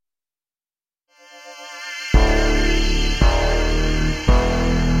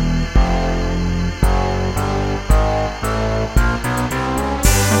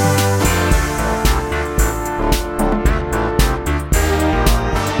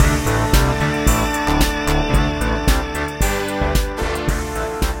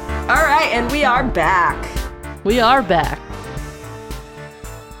are back. We are back.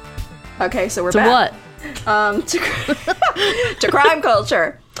 Okay, so we're to back. What? To crime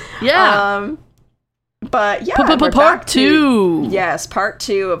culture. Yeah. But yeah, we're Part back two. Yes, part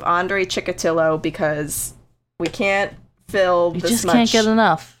 2 of Andre Chikatilo, because we can't fill You this just much. can't get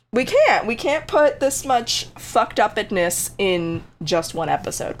enough. We can't put this much fucked upness in just one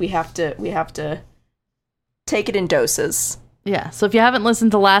episode. We have to take it in doses. Yeah. So if you haven't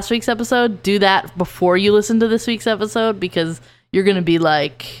listened to last week's episode, do that before you listen to this week's episode, because you're gonna be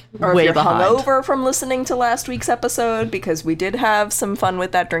like Or way if you're behind. hungover from listening to last week's episode, because we did have some fun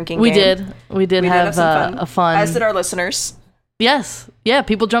with that drinking We game. did have some a fun. As did our listeners. Yes. Yeah.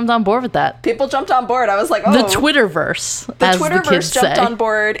 People jumped on board with that. People jumped on board. I was like, oh. The Twitterverse. The as Twitterverse the kids jumped say. on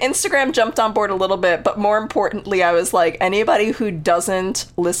board. Instagram jumped on board a little bit, but more importantly, I was like, anybody who doesn't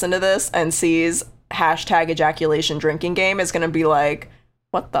listen to this and sees hashtag ejaculation drinking game is going to be like,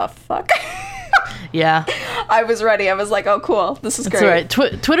 what the fuck? Yeah. I was ready. I was like, oh, cool. This is That's great.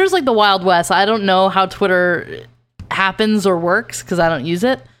 right. Twitter's like the Wild West. I don't know how Twitter happens or works because I don't use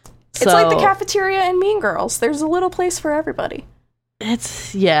it. It's like the cafeteria in Mean Girls. There's a little place for everybody.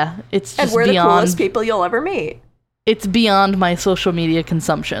 It's just And we're the beyond. coolest people you'll ever meet. It's beyond my social media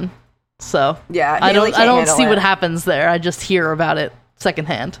consumption. So Yeah, I Haley don't can't handle see it. what happens there. I just hear about it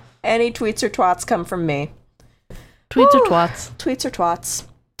secondhand. Any tweets or twats come from me. Tweets or Woo. twats. Tweets or twats.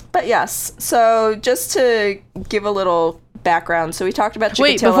 But yes, so just to give a little background, so we talked about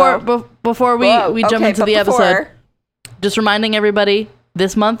Chikatilo. Wait, before we jump okay, into but the before- episode, just reminding everybody,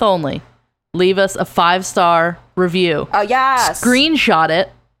 this month only, leave us a 5-star review. Oh, yes. Screenshot it.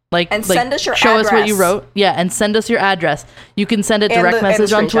 And send us your show us what you address. wrote. Yeah, and send us your address. You can send it And direct the- and the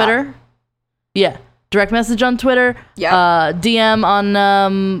message on screenshot. Twitter. Yeah, direct message on Twitter. Yep. DM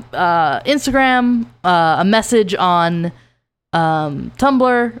on Instagram. A message on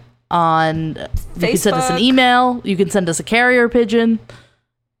Tumblr. You can send us an Facebook. email. You can send us a carrier pigeon.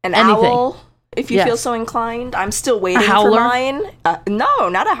 An anything. owl, if you Yes. feel so inclined. I'm still waiting for howler? mine. No,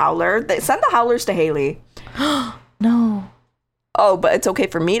 not a howler. Send the howlers to Haley. No. Oh, but it's okay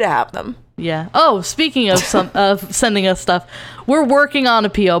for me to have them. Yeah. Oh, speaking of of sending us stuff, we're working on a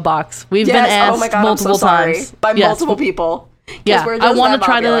PO box. We've been asked oh my God, multiple I'm so sorry. times By Yes. multiple people. 'Cause Yeah, we're I just want that to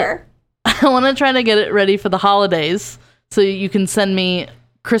try popular. to. I want to try to get it ready for the holidays, so you can send me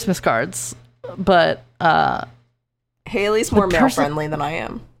Christmas cards. But Haley's more person- male-friendly than I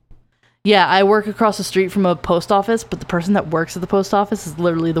am. yeah, I work across the street from a post office, but the person that works at the post office is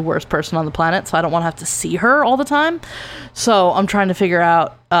literally the worst person on the planet, so I don't want to have to see her all the time. So I'm trying to figure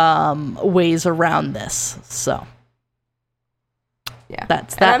out ways around this. So Yeah.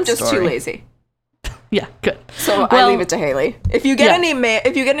 that's And that. I'm just story. too lazy. Yeah, good. So I Well, leave it to Haley. If you get yeah.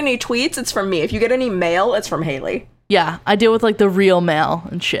 if you get any tweets, it's from me. If you get any mail, it's from Haley. Yeah, I deal with like the real mail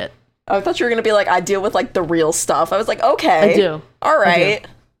and shit. I thought you were gonna be like, I deal with like the real stuff. I was like, okay. I do. All right.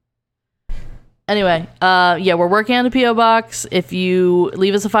 Anyway, yeah, we're working on a PO box. If you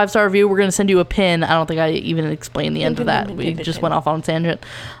leave us a 5-star review, we're gonna send you a pin. I don't think I even explained the end of that. We just went off on a tangent.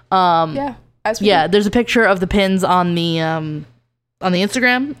 Yeah. As we Yeah, do. there's a picture of the pins on the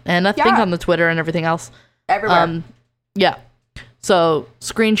Instagram and I think Yeah. on the Twitter and everything else. Everywhere. Yeah. So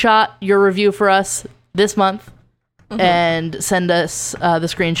screenshot your review for us this month and send us the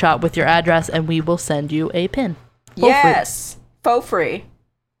screenshot with your address, and we will send you a pin. Yes. Faux free.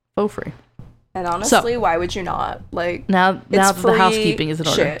 Faux free. And honestly, why would you not? Like, Now it's that the free housekeeping is in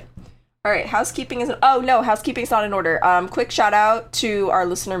order. shit. All right, housekeeping is. Oh no, housekeeping's not in order. Quick shout out to our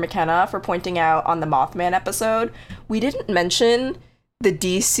listener McKenna for pointing out on the Mothman episode. We didn't mention the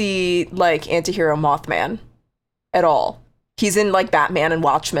DC like antihero Mothman at all. He's in like Batman and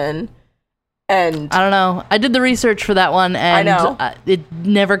Watchmen, and I don't know. I did the research for that one, and I know. It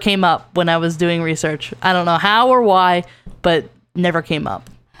never came up when I was doing research. I don't know how or why, but never came up.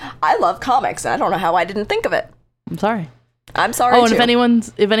 I love comics, and I don't know how I didn't think of it. I'm sorry. I'm sorry. Oh, and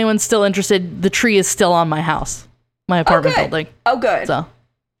too. if anyone's still interested, the tree is still on my house, my apartment good. building. Oh, good. So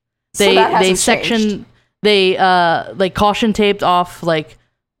So they that hasn't they section changed. they like caution taped off like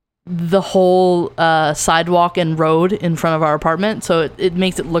the whole sidewalk and road in front of our apartment, so it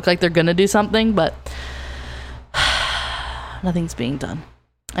makes it look like they're gonna do something, but nothing's being done.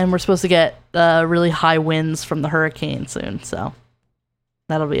 And we're supposed to get really high winds from the hurricane soon, so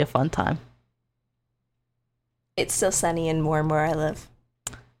that'll be a fun time. It's still sunny and warm where I live.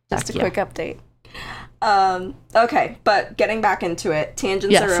 Just Heck a yeah. quick update. Okay, but getting back into it,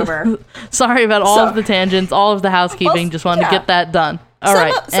 tangents Yes. are over. Sorry about all So- of the tangents, all of the housekeeping. Well, Just wanted yeah. to get that done. All some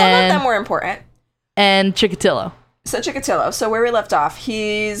right, some of them were important. and Chikatilo. So Chikatilo, so where we left off,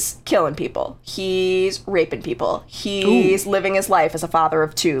 he's killing people. He's raping people. He's living his life as a father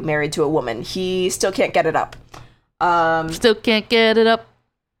of 2, married to a woman. He still can't get it up. Still can't get it up.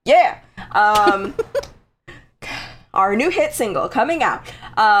 Yeah. Our new hit single coming out.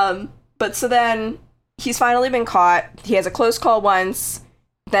 But so then he's finally been caught. He has a close call once.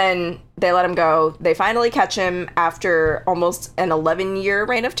 Then they let him go. They finally catch him after almost an 11-year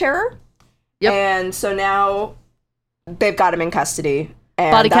reign of terror. Yep. And so now they've got him in custody.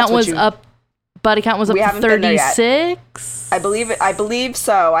 And Body count was up to haven't been there yet. 36. I believe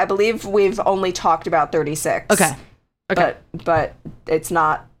so. I believe we've only talked about 36. Okay. But it's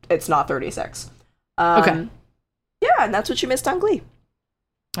not 36. Okay. Yeah, and that's what you missed on Glee.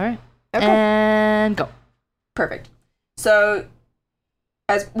 All right. Okay. And go. Perfect. So,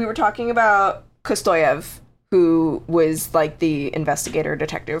 as we were talking about Kostoyev, who was like the investigator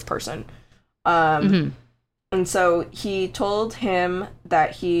detective person, and so he told him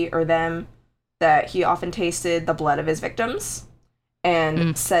that he often tasted the blood of his victims,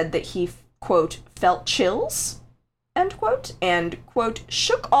 and said that he, quote, felt chills, end quote, and, quote,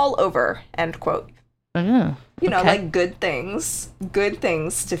 shook all over, end quote. Yeah. You know, like good things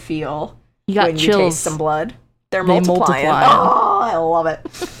to feel got when chills. you taste some blood. They multiply. Oh, I love it.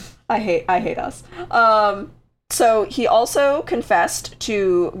 I hate us. So he also confessed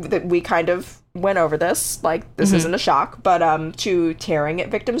to that we kind of went over this, like this isn't a shock, but to tearing at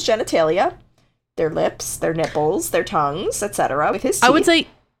victims' genitalia, their lips, their nipples, their tongues, etc. with his teeth.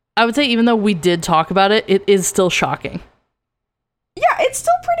 I would say even though we did talk about it, it is still shocking. Yeah, it's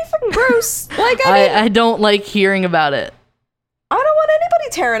still pretty fucking gross. Like I don't like hearing about it. I don't want anybody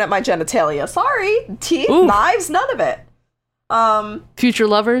tearing at my genitalia. Sorry. Teeth, knives, none of it. Future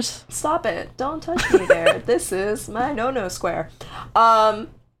lovers? Stop it. Don't touch me there. This is my no-no square.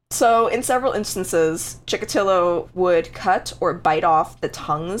 So in several instances, Chikatilo would cut or bite off the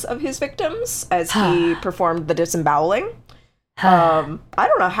tongues of his victims as he performed the disemboweling. I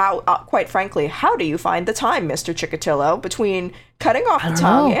don't know how, quite frankly, how do you find the time, Mr. Chikatilo, between cutting off the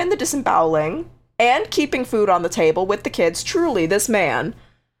tongue and the disemboweling and keeping food on the table with the kids? Truly, this man.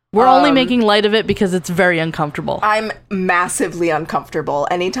 We're only making light of it because it's very uncomfortable. I'm massively uncomfortable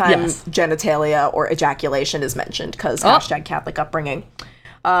anytime genitalia or ejaculation is mentioned, because hashtag Catholic upbringing.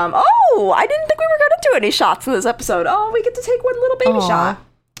 I didn't think we were going to do any shots in this episode. Oh, we get to take one little baby shot.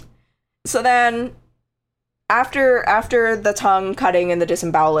 So then, after the tongue cutting and the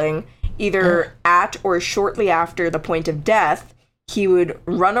disemboweling, either at or shortly after the point of death, he would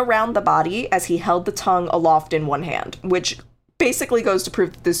run around the body as he held the tongue aloft in one hand, which basically goes to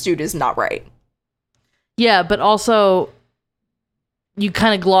prove that this dude is not right. Yeah, but also, you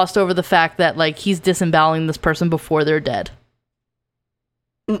kind of glossed over the fact that, like, he's disemboweling this person before they're dead.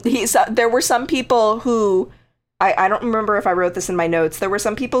 There were some people who, I don't remember if I wrote this in my notes, there were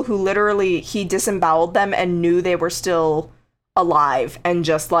some people who literally, he disemboweled them and knew they were still alive and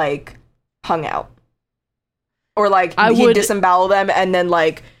just, like, hung out. Or, like, he'd disembowel them and then,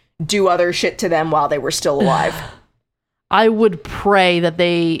 like, do other shit to them while they were still alive. I would pray that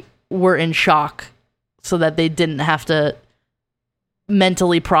they were in shock so that they didn't have to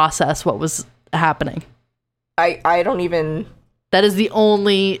mentally process what was happening. I don't even... That is the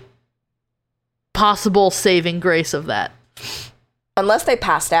only possible saving grace of that. Unless they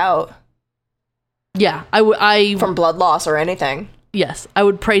passed out. Yeah, I from blood loss or anything. Yes, I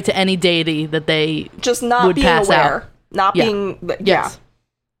would pray to any deity that they just not would being pass aware, out. not being Yes.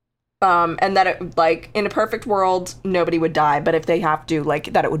 And that it, like, in a perfect world nobody would die, but if they have to,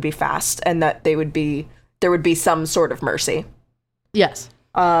 like, that it would be fast and that there would be some sort of mercy. Yes.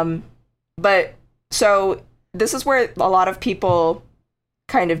 But so this is where a lot of people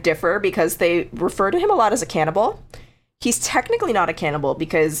kind of differ, because they refer to him a lot as a cannibal. He's technically not a cannibal,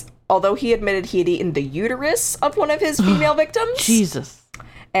 because although he admitted he had eaten the uterus of one of his female victims, Jesus,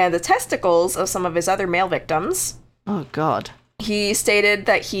 and the testicles of some of his other male victims, oh god, he stated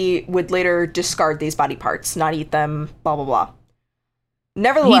that he would later discard these body parts, not eat them, blah blah blah.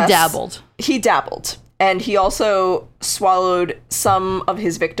 Nevertheless, he dabbled, and he also swallowed some of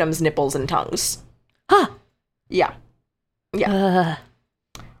his victims' nipples and tongues. Huh. Yeah.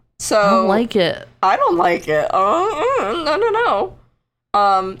 So I don't like it. I don't like it. No.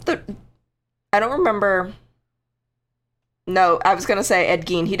 I don't remember. No, I was gonna say Ed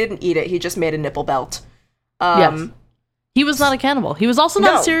Gein. He didn't eat it. He just made a nipple belt. Yes. He was not a cannibal. He was also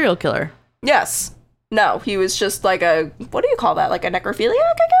not a serial killer. Yes. No, he was just like a, what do you call that? Like a necrophiliac,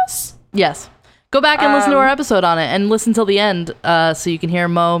 I guess? Yes. Go back and listen to our episode on it, and listen till the end, so you can hear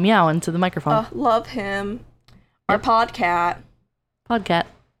Mo meow into the microphone. Love him. Our podcat.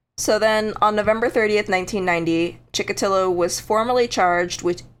 So then, on November 30th, 1990, Chikatilo was formally charged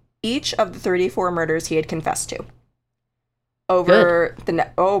with each of the 34 murders he had confessed to.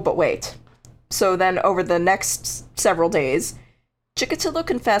 But wait. So then, over the next several days, Chikatilo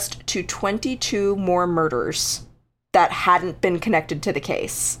confessed to 22 more murders that hadn't been connected to the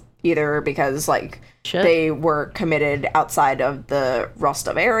case. Either because, they were committed outside of the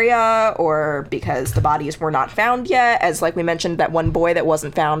Rostov area, or because the bodies were not found yet, as, we mentioned, that one boy that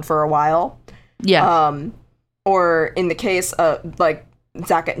wasn't found for a while. Yeah. Or in the case of,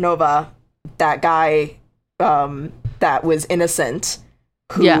 Zakat Nova, that guy, that was innocent,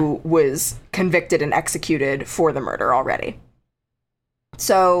 who was convicted and executed for the murder already.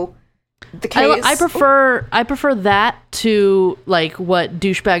 So... the case. I prefer that to what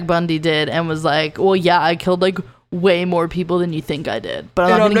douchebag Bundy did and was well, yeah, I killed way more people than you think I did,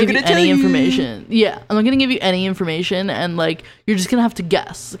 but I'm not gonna give you any information. Yeah, I'm not gonna give you any information, and you're just gonna have to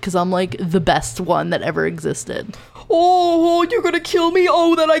guess because I'm the best one that ever existed. Oh, you're gonna kill me?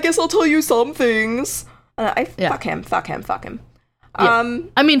 Oh, then I guess I'll tell you some things. Fuck him. Yeah.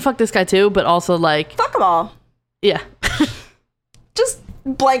 I mean, fuck this guy too, but also fuck them all. Yeah. Just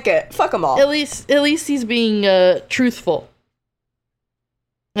blanket. Fuck them all. At least he's being truthful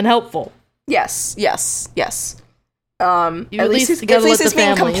and helpful. Yes. At least he's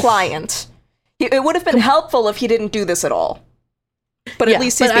being compliant. It would have been helpful if he didn't do this at all. But at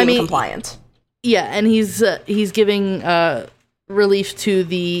least he's being compliant. Yeah, and he's giving relief to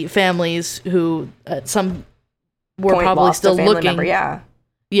the families who some were probably still looking. Member, yeah.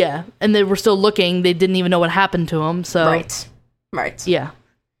 Yeah, and they were still looking. They didn't even know what happened to him. So Right. Yeah.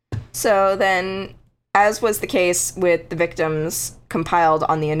 So then, as was the case with the victims compiled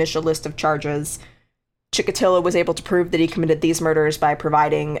on the initial list of charges, Chikatilo was able to prove that he committed these murders by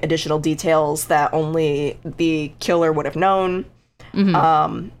providing additional details that only the killer would have known.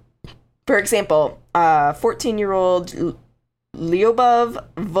 Mm-hmm. For example, 14-year-old Lyubov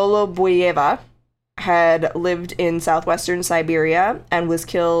Voloboyeva had lived in southwestern Siberia and was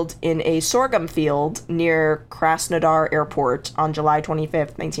killed in a sorghum field near Krasnodar Airport on July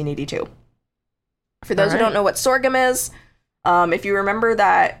 25th, 1982. For those who don't know what sorghum is, if you remember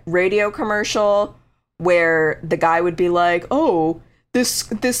that radio commercial where the guy would be like, oh, this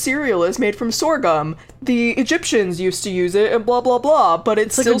cereal is made from sorghum. The Egyptians used to use it and blah, blah, blah, but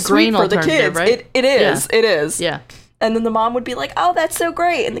it's still sweet for the kids. Right? It is. Yeah. And then the mom would be like, oh, that's so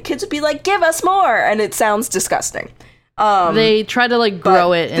great. And the kids would be like, give us more. And it sounds disgusting. They try to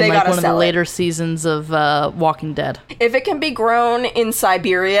grow it in one of the later seasons of Walking Dead. If it can be grown in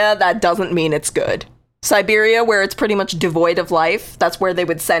Siberia, that doesn't mean it's good. Siberia, where it's pretty much devoid of life, that's where they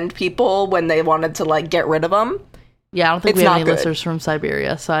would send people when they wanted to get rid of them. Yeah, I don't think we have any listeners from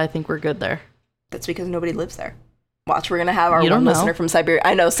Siberia, so I think we're good there. That's because nobody lives there. Watch, we're going to have our one listener from Siberia.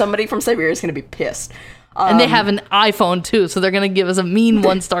 I know, somebody from Siberia is going to be pissed. And they have an iPhone too, so they're going to give us a mean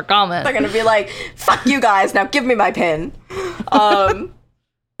 1-star comment. They're going to be like, fuck you guys, now give me my pin.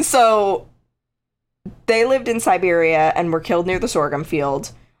 So they lived in Siberia and were killed near the sorghum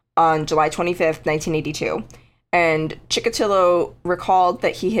field on July 25th, 1982. And Chikatilo recalled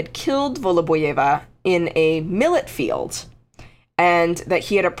that he had killed Voloboyeva in a millet field, and that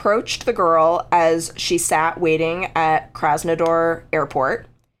he had approached the girl as she sat waiting at Krasnodar Airport,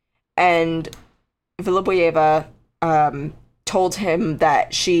 and Voloboyeva told him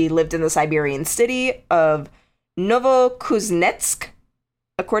that she lived in the Siberian city of Novokuznetsk,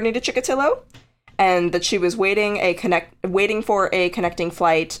 according to Chikatilo, and that she was waiting for a connecting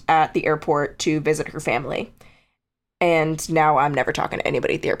flight at the airport to visit her family. And now I'm never talking to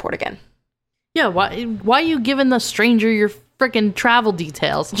anybody at the airport again. Yeah, why are you giving the stranger your freaking travel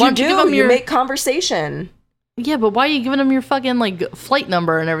details? You make conversation. Yeah, but why are you giving them your fucking, flight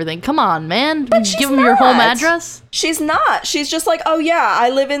number and everything? Come on, man. But she's give them your home address? She's not. She's just like, oh, yeah,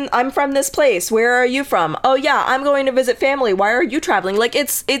 I'm from this place. Where are you from? Oh, yeah, I'm going to visit family. Why are you traveling?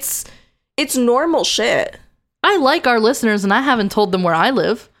 It's normal shit. I like our listeners, and I haven't told them where I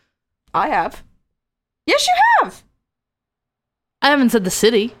live. I have. Yes, you have. I haven't said the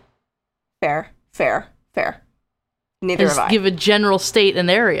city. Fair. Neither have I. Just give a general state and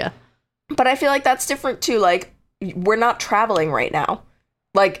area. But I feel like that's different too. We're not traveling right now.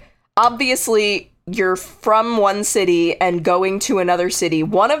 Obviously, you're from one city and going to another city.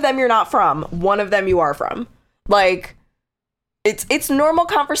 One of them you're not from. One of them you are from. It's normal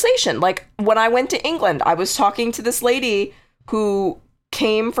conversation. When I went to England, I was talking to this lady who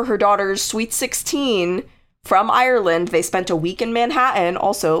came for her daughter's Sweet 16 from Ireland. They spent a week in Manhattan,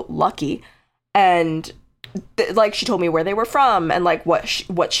 also lucky. And like she told me where they were from and like what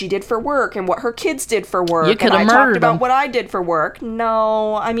she did for work and what her kids did for work. You could have and I murdered talked about them. what I did for work.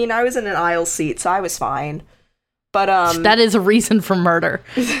 No, I mean I was in an aisle seat, so I was fine. But That is a reason for murder.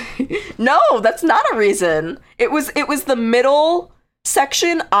 no, that's not a reason. It was the middle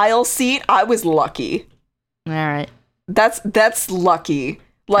section aisle seat. I was lucky. All right. That's lucky.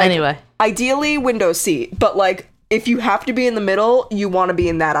 Like, Anyway. ideally window seat, but like if you have to be in the middle, you want to be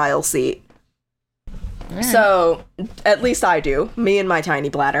in that aisle seat. Right. So at least I do. Me and my tiny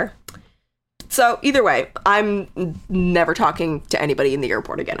bladder. So either way, I'm never talking to anybody in the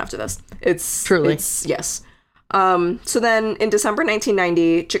airport again after this. Truly. Yes. So then in December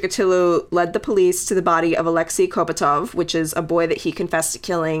 1990, Chikatilo led the police to the body of Alexei Kopatov, which is a boy that he confessed to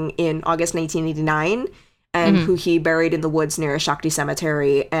killing in August 1989 and who he buried in the woods near a Shakti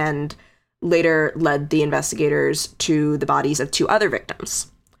cemetery, and later led the investigators to the bodies of 2 other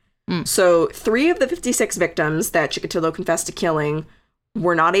victims. So 3 of the 56 victims that Chikatilo confessed to killing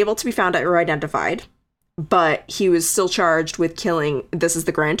were not able to be found or identified, but he was still charged with killing, this is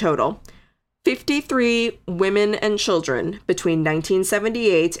the grand total, 53 women and children between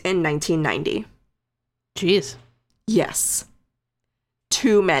 1978 and 1990. Jeez. Yes.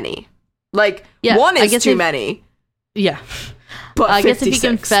 Too many. Like, Yeah, one I is guess too if- many, Yeah. but I guess 56. if he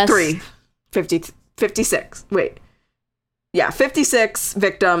confessed... 56. Wait. Yeah, 56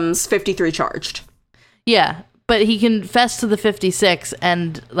 victims, 53 charged. Yeah, but he confessed to the 56,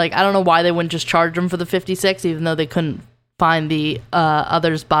 and, like, I don't know why they wouldn't just charge him for the 56, even though they couldn't find the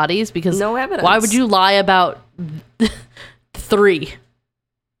others' bodies, because... No evidence. Why would you lie about 3?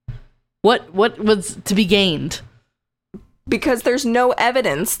 What was to be gained? Because there's no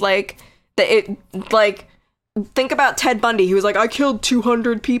evidence. Like, think about Ted Bundy. He was like, I killed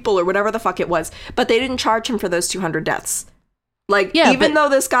 200 people or whatever the fuck it was. But they didn't charge him for those 200 deaths. Like, Yeah, even but- though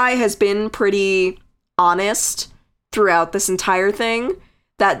this guy has been pretty honest throughout this entire thing,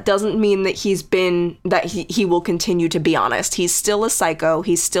 that doesn't mean that he will continue to be honest. He's still a psycho.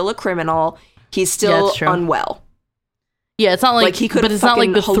 He's still a criminal. He's still that's true. unwell. Yeah, it's not like, Like, he could've but it's not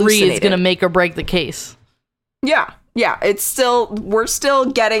like the fucking 3 is hallucinated. gonna make or break the case. Yeah. It's still, we're still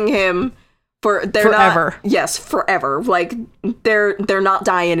getting him for, they're Forever. not, yes, forever. Like, they're not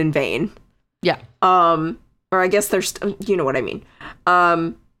dying in vain. Yeah. Or I guess there's, you know what I mean.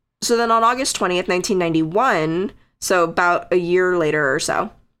 So then on August 20th, 1991, so about a year later or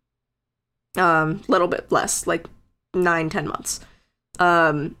so, little bit less, like 9-10 months,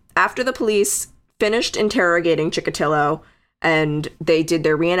 after the police finished interrogating Chikatilo and they did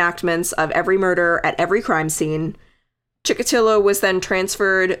their reenactments of every murder at every crime scene, Chikatilo was then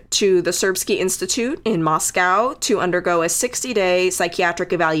transferred to the Serbsky Institute in Moscow to undergo a 60-day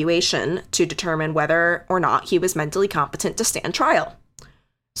psychiatric evaluation to determine whether or not he was mentally competent to stand trial.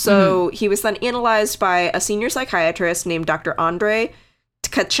 So he was then analyzed by a senior psychiatrist named Dr. Andrei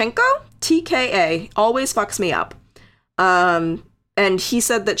Tkachenko, TKA, always fucks me up. And he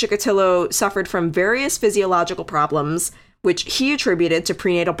said that Chikatilo suffered from various physiological problems, which he attributed to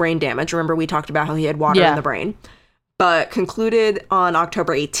prenatal brain damage. Remember, we talked about how he had water in the brain. But concluded on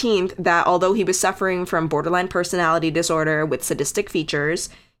October 18th that although he was suffering from borderline personality disorder with sadistic features,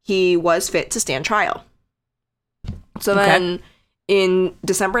 he was fit to stand trial. So then, in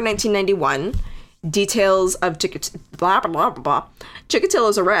December 1991, details of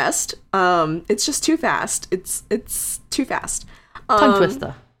Chikatilo's arrest, it's just too fast. It's too fast. Tongue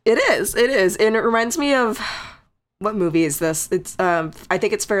twister. It is. And it reminds me of... What movie is this? It's I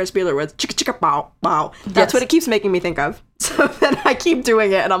think it's Ferris Bueller with chicka chicka bow bow. That's what it keeps making me think of. So then I keep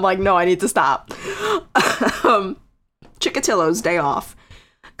doing it and I'm like, no, I need to stop. Chikatilo's Day Off,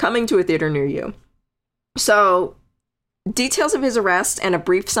 coming to a theater near you. So details of his arrest and a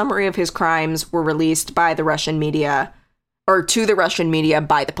brief summary of his crimes were released by the Russian media, or to the Russian media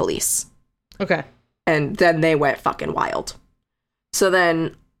by the police. Okay. And then they went fucking wild. So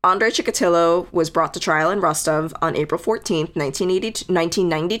then Andrei Chikatilo was brought to trial in Rostov on April 14th,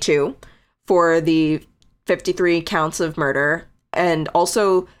 1992, for the 53 counts of murder and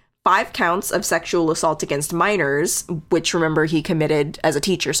also 5 counts of sexual assault against minors, which, remember, he committed as a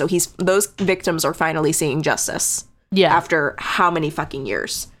teacher. So those victims are finally seeing justice. Yeah. After how many fucking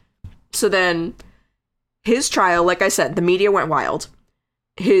years? So then his trial, like I said, the media went wild.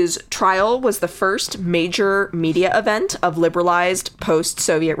 His trial was the first major media event of liberalized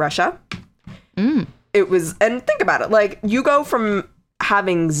post-Soviet Russia. It was, and think about it, like, you go from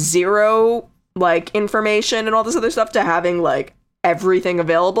having zero, like, information and all this other stuff to having, like, everything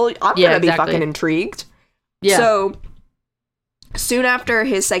available. I'm gonna be fucking intrigued. Yeah. So, soon after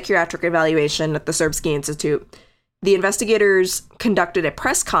his psychiatric evaluation at the Serbsky Institute, the investigators conducted a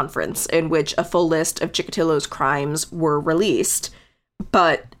press conference in which a full list of Chikatilo's crimes were released,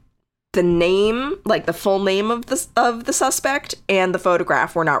 but the name, like the full name of the suspect and the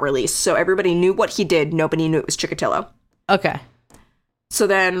photograph were not released. So everybody knew what he did. Nobody knew it was Chikatilo. Okay. So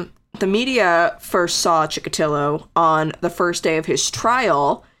then the media first saw Chikatilo on the first day of his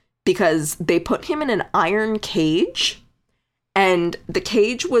trial because they put him in an iron cage. And the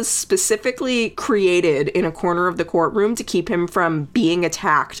cage was specifically created in a corner of the courtroom to keep him from being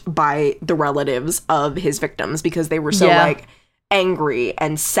attacked by the relatives of his victims because they were so, like, angry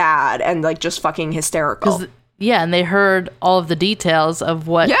and sad and, like, just fucking hysterical. Yeah, and they heard all of the details of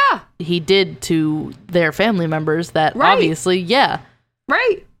what he did to their family members that obviously,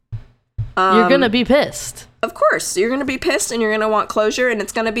 Right. You're going to be pissed. Of course. You're going to be pissed and you're going to want closure and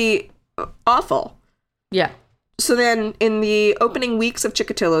it's going to be awful. Yeah. So then, in the opening weeks of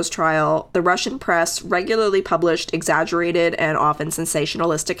Chikatilo's trial, the Russian press regularly published exaggerated and often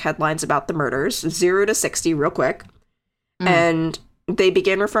sensationalistic headlines about the murders, 0 to 60 real quick. And they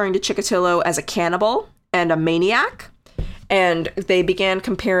began referring to Chikatilo as a cannibal and a maniac. And they began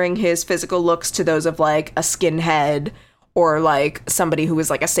comparing his physical looks to those of, like, a skinhead or, like, somebody who was,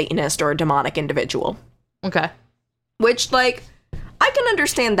 like, a Satanist or a demonic individual. Okay. Which, like, I can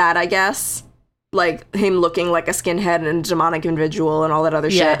understand that, I guess. Like, him looking like a skinhead and a demonic individual and all that other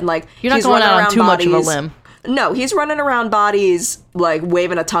shit. And, like, you're not he's going running out around on too bodies. much of a limb. No, he's running around bodies, like,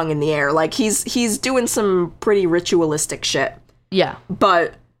 waving a tongue in the air. Like, he's doing some pretty ritualistic shit. Yeah.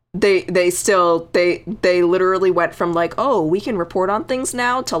 But they literally went from, like, oh, we can report on things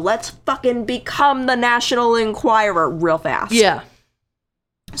now to let's fucking become the National Enquirer real fast. Yeah.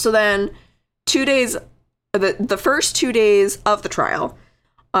 So then, the first 2 days of the trial,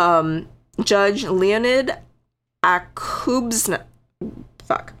 Judge Leonid Akubzanov,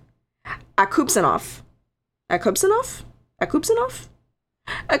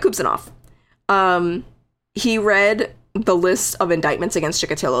 he read the list of indictments against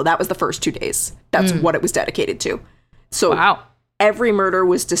Chikatilo. That was the first 2 days. That's what it was dedicated to. So every murder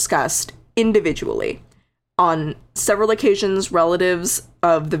was discussed individually. On several occasions, relatives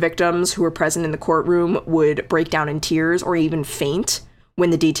of the victims who were present in the courtroom would break down in tears or even faint when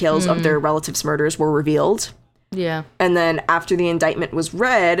the details of their relatives' murders were revealed. Yeah. And then after the indictment was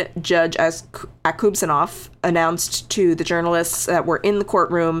read, Judge Akubzanov announced to the journalists that were in the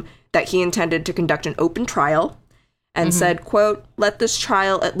courtroom that he intended to conduct an open trial and said, quote, "Let this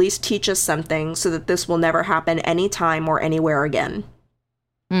trial at least teach us something so that this will never happen anytime or anywhere again."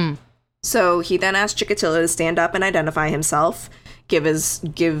 So he then asked Chikatilo to stand up and identify himself, give his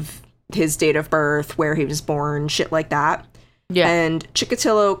date of birth, where he was born, shit like that. Yeah. And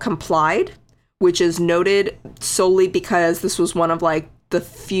Chikatilo complied, which is noted solely because this was one of, like, the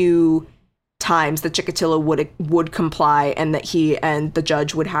few times that Chikatilo would comply and that he and the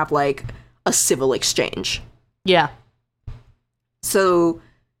judge would have, like, a civil exchange. Yeah. So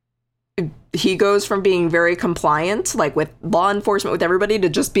he goes from being very compliant, like, with law enforcement, with everybody, to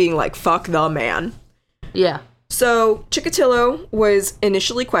just being like, fuck the man. Yeah. So Chikatilo was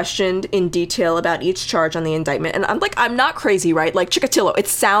initially questioned in detail about each charge on the indictment. And I'm not crazy, right? Like, Chikatilo, it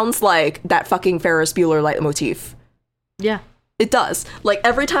sounds like that fucking Ferris Bueller leitmotif. Yeah. It does. Like,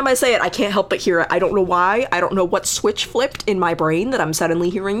 every time I say it, I can't help but hear it. I don't know why. I don't know what switch flipped in my brain that I'm suddenly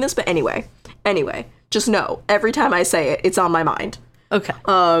hearing this. But anyway, just know, every time I say it, it's on my mind. Okay.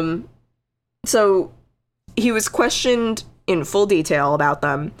 So he was questioned in full detail about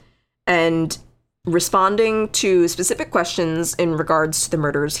them, and responding to specific questions in regards to the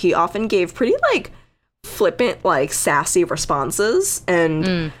murders, he often gave pretty, like, flippant, like, sassy responses,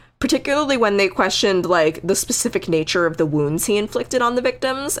 and particularly when they questioned, like, the specific nature of the wounds he inflicted on the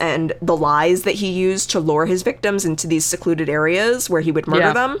victims and the lies that he used to lure his victims into these secluded areas where he would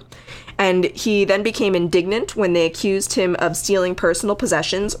murder them. And he then became indignant when they accused him of stealing personal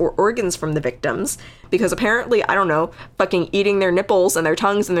possessions or organs from the victims, because apparently, I don't know, fucking eating their nipples and their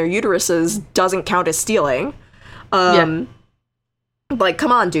tongues and their uteruses doesn't count as stealing. Like,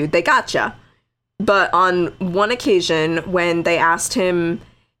 come on, dude, they gotcha. But on one occasion, when they asked him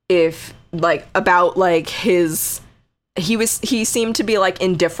if, like, about, like, he seemed to be, like,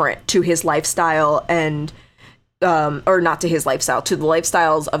 indifferent to his lifestyle and or not to his lifestyle, to the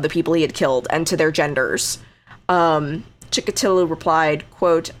lifestyles of the people he had killed and to their genders. Chikatilo replied,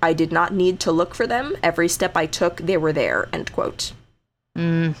 quote, "I did not need to look for them. Every step I took, they were there," end quote.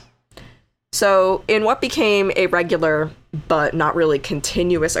 So, in what became a regular, but not really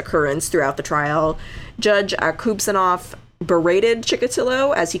continuous occurrence throughout the trial, Judge Akubzanov berated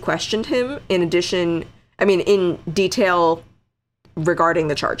Chikatilo as he questioned him, in detail regarding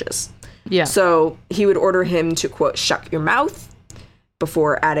the charges. Yeah. So he would order him to, quote, shut your mouth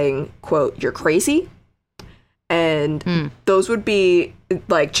before adding, quote, you're crazy. And those would be,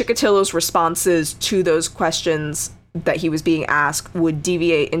 like, Chikatilo's responses to those questions that he was being asked would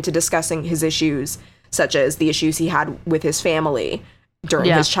deviate into discussing his issues, such as the issues he had with his family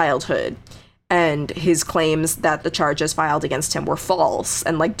during his childhood, and his claims that the charges filed against him were false.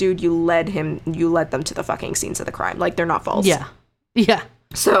 And, like, dude, you led them to the fucking scenes of the crime. Like, they're not false. Yeah. Yeah.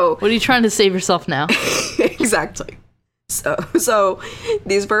 So what are you trying to save yourself now? Exactly. So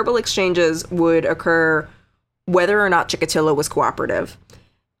these verbal exchanges would occur whether or not Chikatilo was cooperative.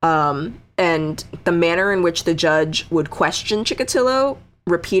 And the manner in which the judge would question Chikatilo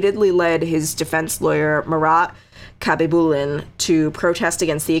repeatedly led his defense lawyer, Murat Khabibulin, to protest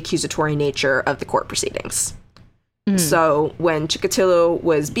against the accusatory nature of the court proceedings. So when Chikatilo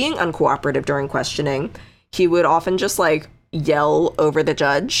was being uncooperative during questioning, he would often just, like, yell over the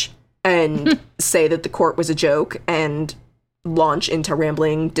judge and say that the court was a joke and launch into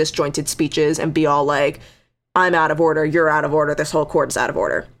rambling, disjointed speeches and be all like, I'm out of order, you're out of order, this whole court is out of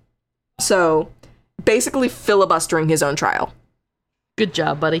order. So basically filibustering his own trial. Good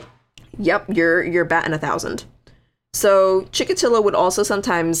job, buddy. Yep, you're batting 1,000. So Chikatilo would also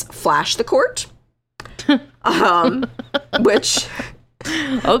sometimes flash the court. Which...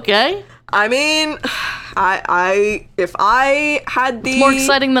 Okay. I mean, if I had the... It's more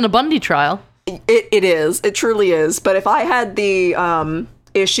exciting than a Bundy trial. It is. It truly is. But if I had the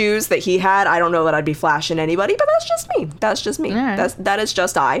issues that he had, I don't know that I'd be flashing anybody, but that's just me. That's just me. Right. That is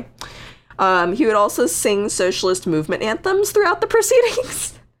just I. He would also sing socialist movement anthems throughout the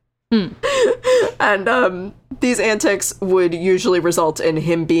proceedings. And these antics would usually result in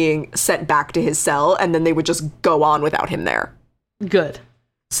him being sent back to his cell, and then they would just go on without him there. Good.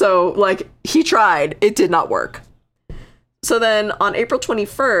 So, like, he tried. It did not work. So then, on April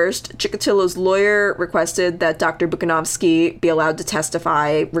 21st, Chikatilo's lawyer requested that Dr. Bukanovsky be allowed to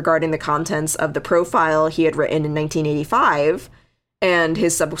testify regarding the contents of the profile he had written in 1985 and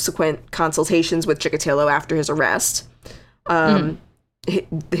his subsequent consultations with Chikatilo after his arrest.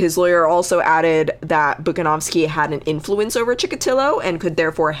 His lawyer also added that Bukanovsky had an influence over Chikatilo and could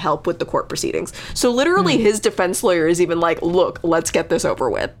therefore help with the court proceedings. So literally his defense lawyer is even like, look, let's get this over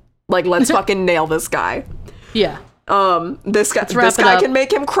with. Like, let's fucking nail this guy. Yeah. This guy can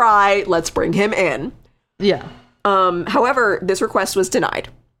make him cry. Let's bring him in. Yeah. However, this request was denied.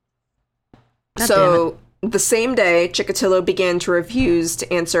 So the same day, Chikatilo began to refuse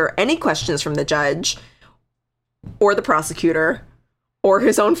to answer any questions from the judge or the prosecutor or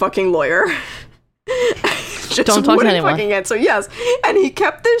his own fucking lawyer. Just don't talk to anyone. Fucking answer. Yes. And he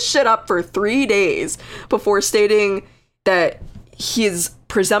kept this shit up for 3 days before stating that his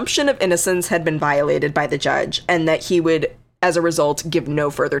presumption of innocence had been violated by the judge and that he would, as a result, give no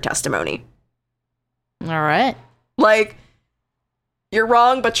further testimony. All right. Like, you're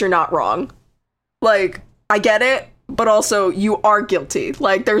wrong, but you're not wrong. Like, I get it, but also you are guilty.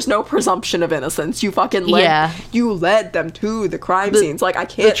 Like, there's no presumption of innocence. You fucking led them to the crime scenes. Like, I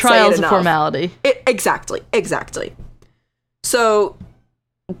can't say it enough. The trial's a formality. Exactly. So,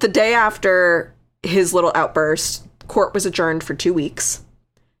 the day after his little outburst, court was adjourned for 2 weeks.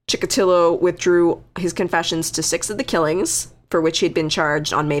 Chikatilo withdrew his confessions to 6 of the killings, for which he had been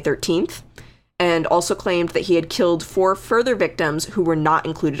charged on May 13th, and also claimed that he had killed 4 further victims who were not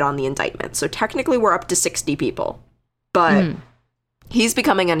included on the indictment. So technically we're up to 60 people. But he's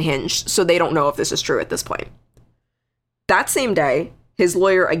becoming unhinged, so they don't know if this is true at this point. That same day, his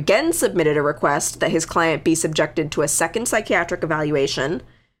lawyer again submitted a request that his client be subjected to a second psychiatric evaluation,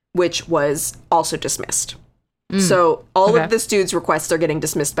 which was also dismissed. So all of this dude's requests are getting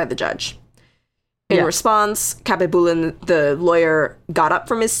dismissed by the judge. In response, Khabibulin, the lawyer, got up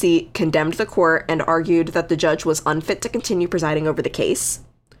from his seat, condemned the court, and argued that the judge was unfit to continue presiding over the case.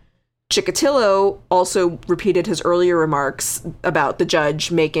 Chikatilo also repeated his earlier remarks about the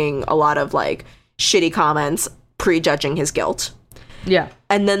judge making a lot of, like, shitty comments prejudging his guilt. Yeah.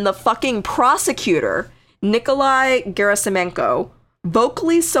 And then the fucking prosecutor, Nikolai Gerasimenko,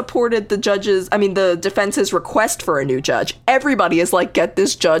 vocally supported the defense's request for a new judge. Everybody is like, get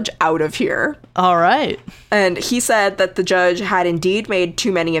this judge out of here. All right. And he said that the judge had indeed made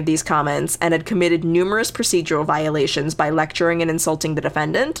too many of these comments and had committed numerous procedural violations by lecturing and insulting the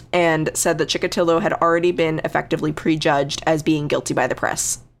defendant, and said that Chikatilo had already been effectively prejudged as being guilty by the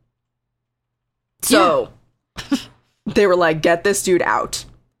press. So they were like, get this dude out.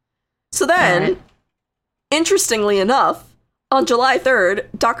 So then, interestingly enough, on July 3rd,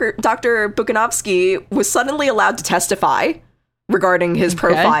 Dr. Bukanovsky was suddenly allowed to testify regarding his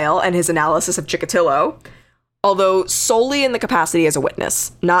profile and his analysis of Chikatilo. although solely in the capacity as a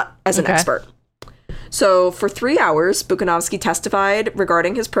witness, not as an expert. So for 3 hours, Bukanovsky testified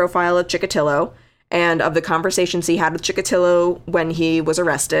regarding his profile of Chikatilo and of the conversations he had with Chikatilo when he was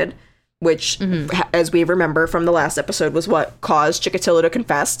arrested, which, as we remember from the last episode, was what caused Chikatilo to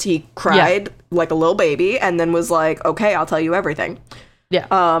confess. He cried like a little baby and then was like, okay, I'll tell you everything. Yeah.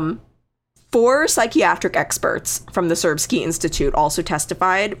 4 psychiatric experts from the Serbsky Institute also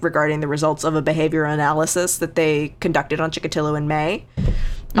testified regarding the results of a behavioral analysis that they conducted on Chikatilo in May.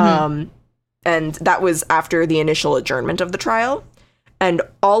 And that was after the initial adjournment of the trial. And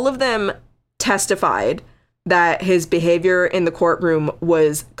all of them testified that his behavior in the courtroom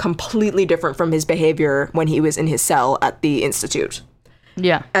was completely different from his behavior when he was in his cell at the Institute.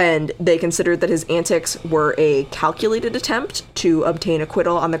 Yeah. And they considered that his antics were a calculated attempt to obtain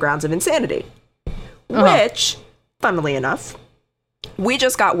acquittal on the grounds of insanity. Which, funnily enough, we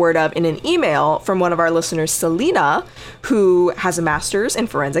just got word of in an email from one of our listeners, Selena, who has a master's in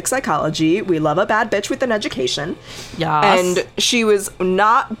forensic psychology. We love a bad bitch with an education. Yes. And she was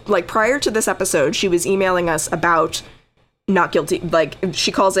not, like, prior to this episode, she was emailing us about not guilty, like,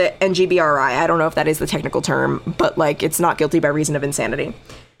 she calls it NGBRI. I don't know if that is the technical term, but, like, it's not guilty by reason of insanity.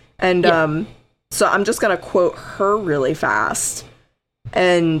 And, so I'm just gonna quote her really fast.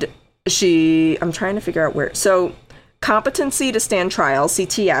 And I'm trying to figure out where, so... Competency to stand trial,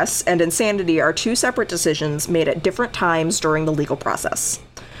 CTS, and insanity are 2 separate decisions made at different times during the legal process.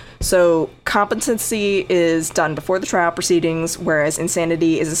 So competency is done before the trial proceedings, whereas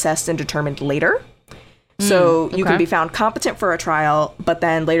insanity is assessed and determined later. So you can be found competent for a trial, but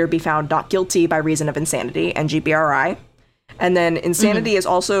then later be found not guilty by reason of insanity, NGBRI. And then insanity is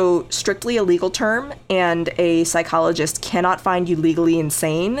also strictly a legal term, and a psychologist cannot find you legally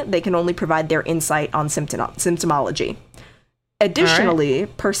insane. They can only provide their insight on symptomology. Additionally,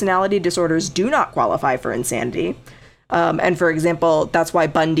 personality disorders do not qualify for insanity. And for example, that's why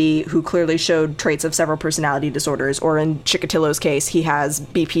Bundy, who clearly showed traits of several personality disorders, or in Chikatilo's case, he has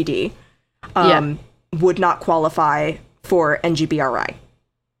BPD, would not qualify for NGBRI.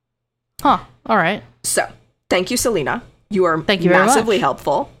 Huh. All right. So, thank you, Selena. You are very massively much.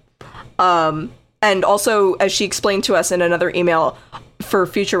 helpful. And also, as she explained to us in another email, for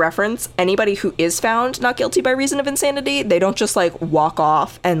future reference, anybody who is found not guilty by reason of insanity, they don't just, like, walk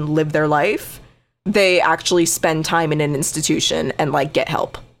off and live their life. They actually spend time in an institution and, like, get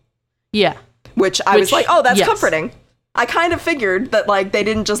help. Yeah. Which I was like, oh, that's comforting. I kind of figured that, like, they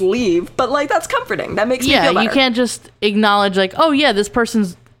didn't just leave, but, like, that's comforting. That makes me feel better. Yeah, you can't just acknowledge, like, oh, yeah, this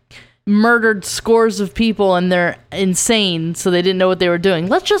person's murdered scores of people and they're insane, so they didn't know what they were doing.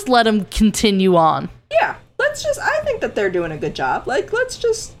 Let's just let them continue on. Yeah, I think that they're doing a good job. Like, let's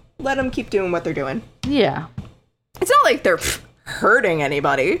just let them keep doing what they're doing. Yeah. It's not like they're hurting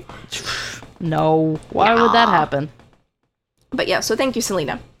anybody. No. Why would that happen? But yeah, so thank you,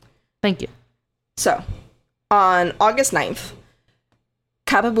 Selena. Thank you. So, on August 9th,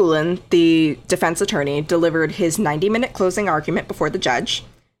 Kapabulin, the defense attorney, delivered his 90-minute closing argument before the judge,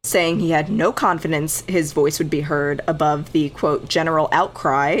 saying he had no confidence his voice would be heard above the, quote, general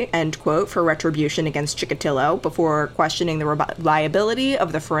outcry, end quote, for retribution against Chikatilo before questioning the reliability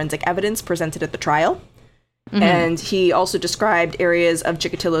of the forensic evidence presented at the trial. And he also described areas of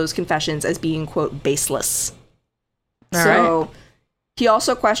Chikatilo's confessions as being, quote, baseless. So he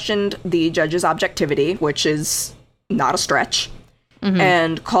also questioned the judge's objectivity, which is not a stretch.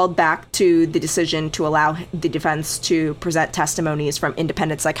 And called back to the decision to allow the defense to present testimonies from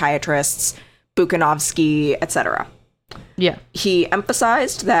independent psychiatrists, Bukanovsky, etc. Yeah. He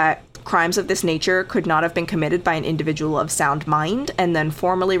emphasized that crimes of this nature could not have been committed by an individual of sound mind, and then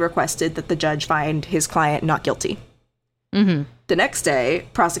formally requested that the judge find his client not guilty. The next day,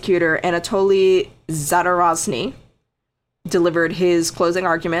 prosecutor Anatoly Zadorozny delivered his closing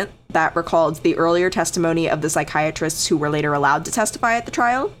argument that recalled the earlier testimony of the psychiatrists who were later allowed to testify at the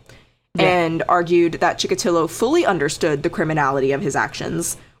trial, and argued that Chikatilo fully understood the criminality of his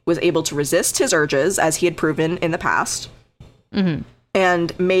actions, was able to resist his urges, as he had proven in the past,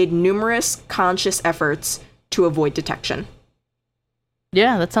 and made numerous conscious efforts to avoid detection.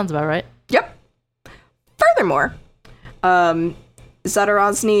 Yeah, that sounds about right. Yep. Furthermore,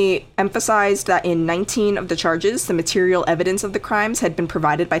 Zadorozny emphasized that in 19 of the charges, the material evidence of the crimes had been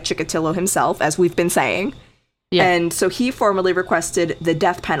provided by Chikatilo himself, as we've been saying. Yeah. And so he formally requested the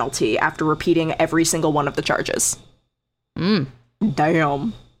death penalty after repeating every single one of the charges.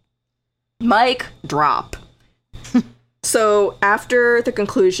 Damn. Mic drop. So after the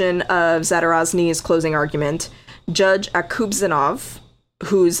conclusion of Zadorozny's closing argument, Judge Akubzanov,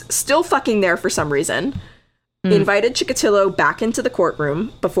 who's still fucking there for some reason, invited Chikatilo back into the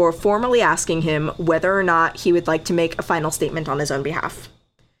courtroom before formally asking him whether or not he would like to make a final statement on his own behalf.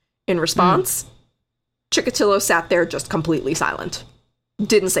 In response, Chikatilo sat there just completely silent.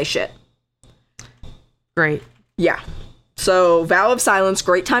 Didn't say shit. Great. Yeah. So, vow of silence,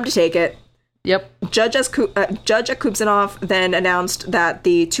 great time to take it. Yep. Judge Akubzanov then announced that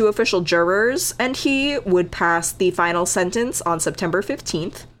the 2 official jurors and he would pass the final sentence on September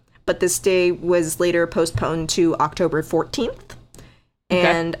 15th, but this day was later postponed to October 14th.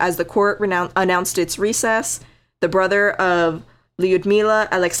 And as the court announced its recess, the brother of Lyudmila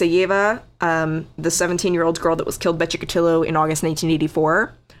Alexeyeva, the 17-year-old girl that was killed by Chikatilo in August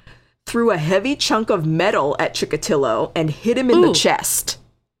 1984, threw a heavy chunk of metal at Chikatilo and hit him in the chest.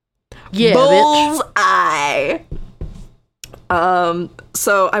 Yeah, Bullseye.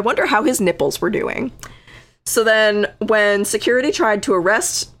 So I wonder how his nipples were doing. So then when security tried to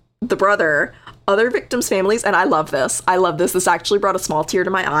arrest the brother, other victims' families, and I love this, this actually brought a small tear to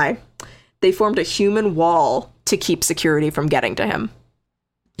my eye. They formed a human wall to keep security from getting to him.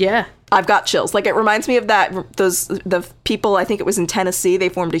 Yeah. I've got chills. Like, it reminds me of the people, I think it was in Tennessee, they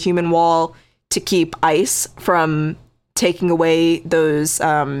formed a human wall to keep ICE from taking away those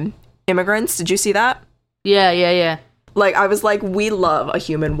immigrants. Did you see that? Yeah. Like, I was like, we love a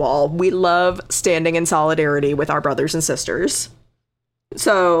human wall. We love standing in solidarity with our brothers and sisters.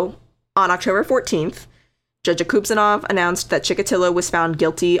 So, on October 14th, Judge Akubzanov announced that Chikatilo was found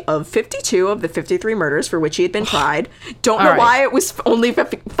guilty of 52 of the 53 murders for which he had been tried. Don't know why it was only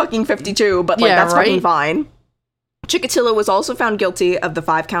fucking 52, but, like, that's fucking fine. Chikatilo was also found guilty of the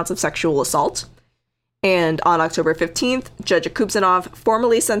 5 counts of sexual assault. And on October 15th, Judge Akubzanov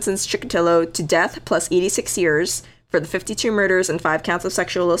formally sentenced Chikatilo to death plus 86 years for the 52 murders and 5 counts of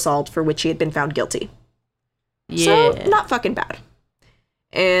sexual assault for which he had been found guilty. Yeah. So, not fucking bad.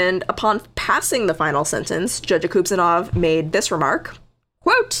 And upon passing the final sentence, Judge Akubzanov made this remark,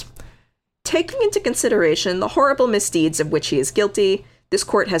 quote, "Taking into consideration the horrible misdeeds of which he is guilty, this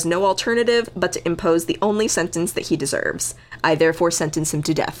court has no alternative but to impose the only sentence that he deserves. I therefore sentence him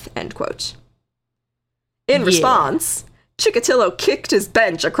to death," end quote. In response, Chikatilo kicked his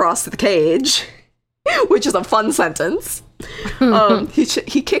bench across the cage, which is a fun sentence.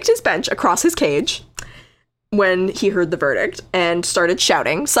 He kicked his bench across his cage when he heard the verdict and started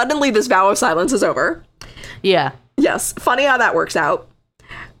shouting, "Suddenly this vow of silence is over." Yeah. Yes, funny how that works out.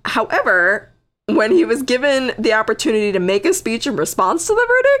 However, when he was given the opportunity to make a speech in response to the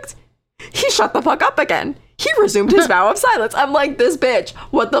verdict, he shut the fuck up again. He resumed his vow of silence. I'm like, this bitch,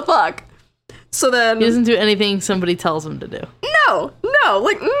 what the fuck? So then... He doesn't do anything somebody tells him to do. No,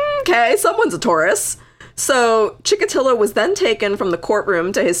 like, okay, someone's a Taurus. So Chikatilo was then taken from the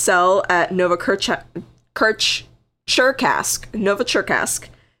courtroom to his cell at Novocherkassk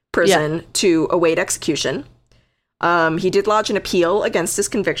prison to await execution. He did lodge an appeal against his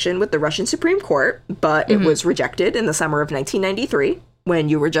conviction with the Russian Supreme Court, but it was rejected in the summer of 1993 when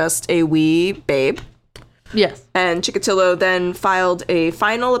you were just a wee babe. Yes. And Chikatilo then filed a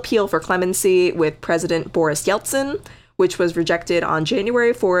final appeal for clemency with President Boris Yeltsin, which was rejected on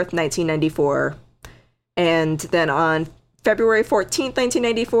January 4th, 1994. And then on February 14th,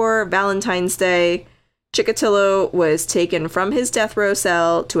 1994, Valentine's Day, Chikatilo was taken from his death row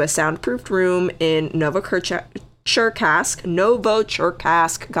cell to a soundproofed room in Novocherkassk,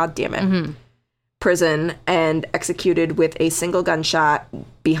 goddammit, prison, and executed with a single gunshot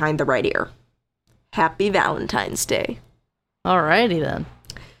behind the right ear. Happy Valentine's Day. Alrighty then.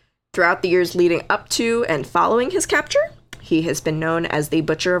 Throughout the years leading up to and following his capture, he has been known as the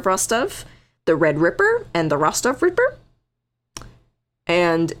Butcher of Rostov, the Red Ripper, and the Rostov Ripper.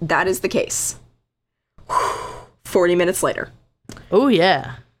 And that is the case. 40 minutes later. Oh,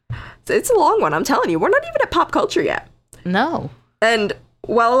 yeah. It's a long one, I'm telling you. We're not even at pop culture yet. No. And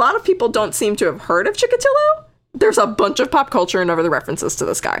while a lot of people don't seem to have heard of Chikatilo, there's a bunch of pop culture and other references to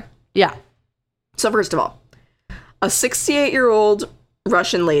this guy. Yeah. So first of all, a 68-year-old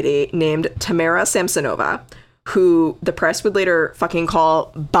Russian lady named Tamara Samsonova, who the press would later fucking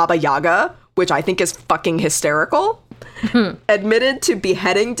call Baba Yaga, which I think is fucking hysterical, admitted to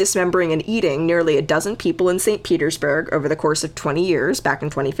beheading, dismembering, and eating nearly a dozen people in St. Petersburg over the course of 20 years back in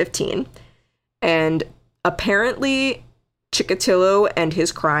 2015. And apparently, Chikatilo and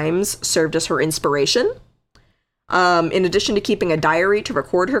his crimes served as her inspiration. In addition to keeping a diary to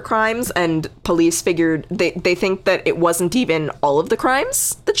record her crimes, and police figured they think that it wasn't even all of the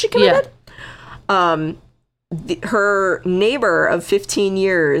crimes that she committed. Yeah. Her neighbor of 15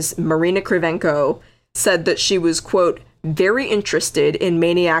 years, Marina Krivenko, said that she was, quote, very interested in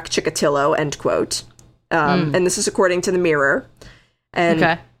maniac Chikatilo, end quote. And this is according to the Mirror. And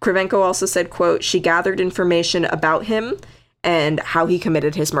Okay. Cravenko also said, quote, she gathered information about him and how he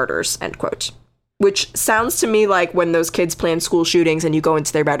committed his murders, end quote. Which sounds to me like when those kids plan school shootings and you go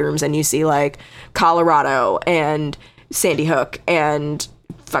into their bedrooms and you see like Colorado and Sandy Hook and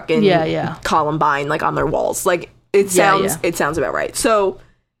fucking Columbine like on their walls. Like it sounds about right. So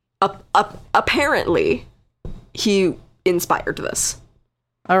apparently he inspired this.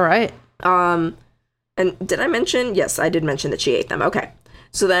 All right. And did I mention? Yes, I did mention that she ate them. Okay.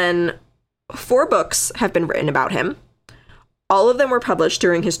 So then 4 books have been written about him. All of them were published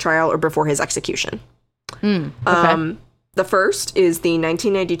during his trial or before his execution. Okay. The first is the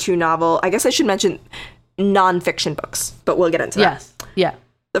 1992 novel. I guess I should mention non-fiction books, but we'll get into that. Yes. Yeah.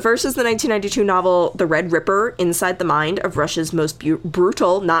 The first is the 1992 novel The Red Ripper, Inside the Mind of Russia's Most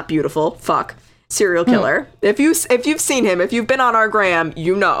Brutal, Not Beautiful, serial killer. If you've seen him, if you've been on our gram,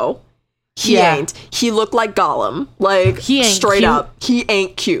 you know. He ain't. He looked like Gollum. Like, he ain't straight cute. up. He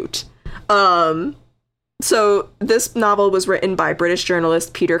ain't cute. So this novel was written by British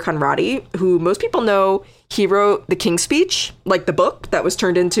journalist Peter Conradi, who most people know he wrote The King's Speech, like the book that was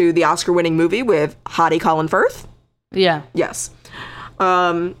turned into the Oscar-winning movie with Hottie Colin Firth. Yeah. Yes.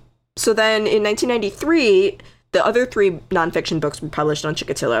 So then in 1993, the other 3 nonfiction books were published on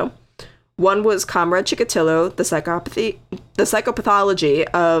Chikatilo. One was Comrade Chikatilo, the psychopathology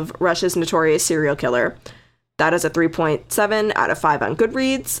of Russia's notorious serial killer. That is a 3.7 out of 5 on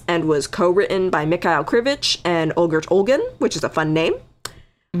Goodreads and was co-written by Mikhail Krivich and Olgert Olgin, which is a fun name.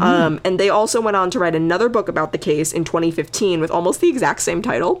 And they also went on to write another book about the case in 2015 with almost the exact same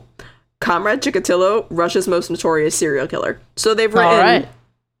title, Comrade Chikatilo, Russia's Most Notorious Serial Killer. So they've written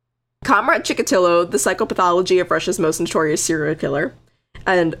Comrade Chikatilo, the psychopathology of Russia's most notorious serial killer,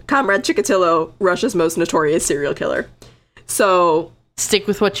 and Comrade Chikatilo, Russia's most notorious serial killer. So stick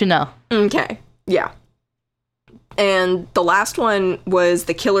with what you know. Okay. Yeah. And the last one was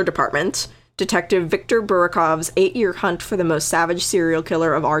The Killer Department, Detective Viktor Burakov's 8-year hunt for the most savage serial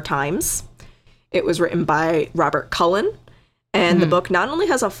killer of our times. It was written by Robert Cullen, and the book not only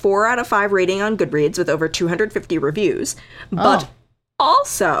has a 4 out of 5 rating on Goodreads with over 250 reviews, but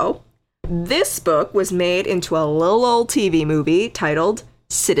also this book was made into a little old TV movie titled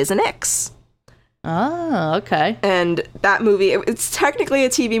Citizen X. Oh, okay. And that movie, it's technically a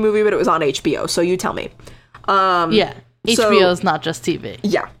TV movie, but it was on HBO, so you tell me. Yeah, HBO is not just TV.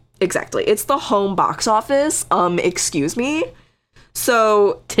 Yeah, exactly. It's the home box office. Excuse me.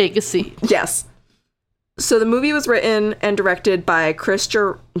 So take a seat. Yes. So the movie was written and directed by Chris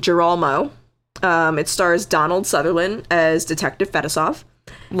Girolamo. It stars Donald Sutherland as Detective Fedosov.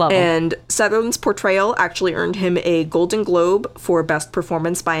 Love him. And Sutherland's portrayal actually earned him a Golden Globe for Best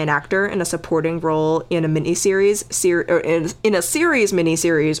Performance by an Actor in a Supporting Role in a Miniseries, in a series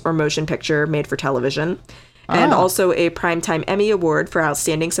miniseries or motion picture made for television. And also a Primetime Emmy Award for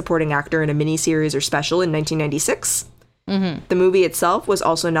Outstanding Supporting Actor in a Miniseries or Special in 1996. The movie itself was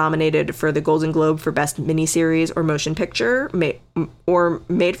also nominated for the Golden Globe for Best Miniseries or Motion Picture or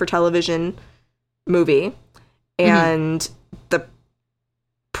Made for Television movie. And the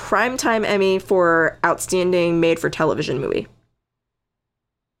Primetime Emmy for Outstanding Made for Television movie.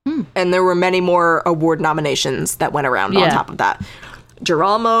 And there were many more award nominations that went around on top of that.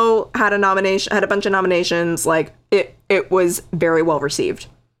 Girolamo had a bunch of nominations. Like, it was very well received.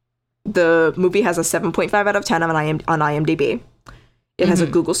 The movie has a 7.5 out of 10 on IMDb. It has a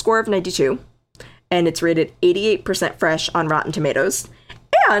Google score of 92, and it's rated 88% fresh on Rotten Tomatoes.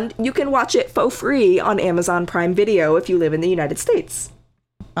 And you can watch it for free on Amazon Prime Video if you live in the United States.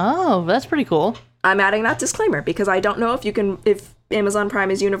 Oh, that's pretty cool. I'm adding that disclaimer because I don't know if Amazon Prime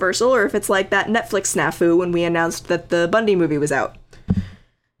is universal or if it's like that Netflix snafu when we announced that the Bundy movie was out.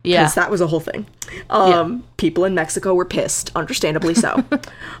 Yeah. Because that was a whole thing. People in Mexico were pissed, understandably so.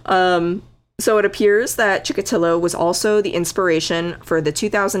 So it appears that Chikatilo was also the inspiration for the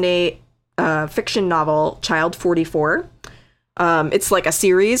 2008 fiction novel Child 44. It's like a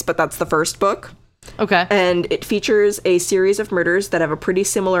series, but that's the first book. Okay. And it features a series of murders that have a pretty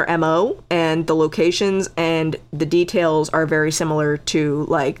similar MO, and the locations and the details are very similar to,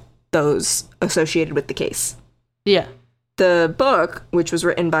 like, those associated with the case. Yeah. The book, which was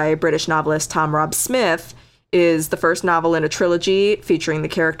written by British novelist Tom Rob Smith, is the first novel in a trilogy featuring the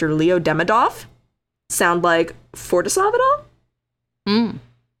character Leo Demidov. Sound like Fortisov at all?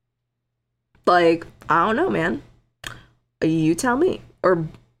 Like, I don't know, man. You tell me. Or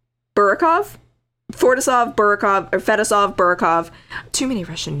Burakov? Fortisov, Burakov, or Fedosov, Burakov. Too many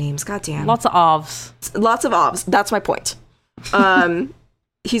Russian names, goddamn. Lots of ovs. Lots of ovs. That's my point.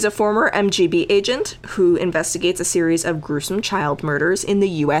 He's a former MGB agent who investigates a series of gruesome child murders in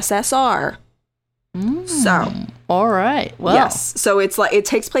the USSR. So, All right. Well, yes. So it's like, it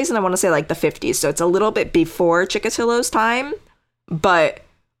takes place in, I want to say, like the 50s. So it's a little bit before Chikatilo's time, but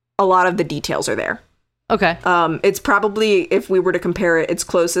a lot of the details are there. okay. It's probably, if we were to compare it, it's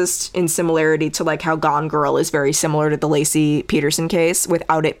closest in similarity to like how Gone Girl is very similar to the Lacey Peterson case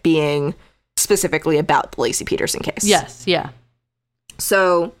without it being specifically about the Lacey Peterson case. Yes. Yeah.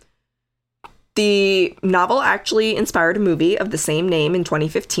 So the novel actually inspired a movie of the same name in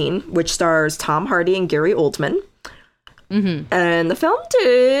 2015, which stars Tom Hardy and Gary Oldman. Mm-hmm. And the film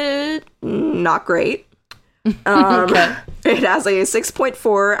did not great. Okay. It has a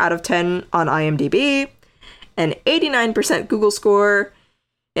 6.4 out of 10 on IMDb, an 89% Google score,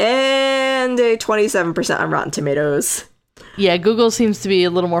 and a 27% on Rotten Tomatoes. Yeah. Google seems to be a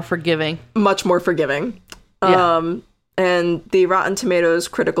little more forgiving. Much more forgiving. Yeah. And the Rotten Tomatoes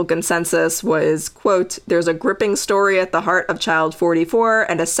critical consensus was, quote, "There's a gripping story at the heart of Child 44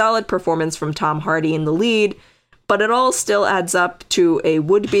 and a solid performance from Tom Hardy in the lead, but it all still adds up to a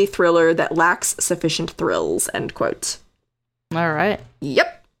would-be thriller that lacks sufficient thrills," end quote. All right.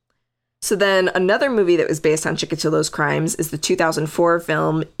 Yep. So then another movie that was based on Chikatilo's crimes is the 2004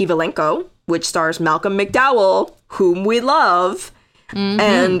 film Evelenko, which stars Malcolm McDowell, whom we love,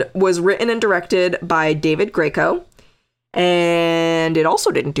 and was written and directed by David Greco. And it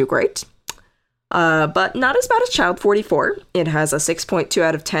also didn't do great. But not as bad as Child 44. It has a 6.2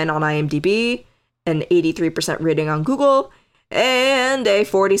 out of 10 on IMDb, an 83% rating on Google, and a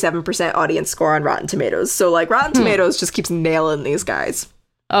 47% audience score on Rotten Tomatoes. So, like, Rotten Tomatoes just keeps nailing these guys.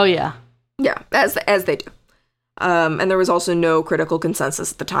 Oh yeah. Yeah, as they do. And there was also no critical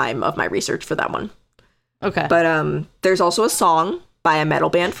consensus at the time of my research for that one. Okay. But there's also a song by a metal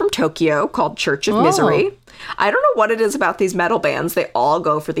band from Tokyo called Church of Misery. I don't know what it is about these metal bands. They all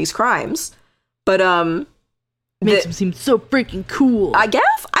go for these crimes. But makes them seem so freaking cool. I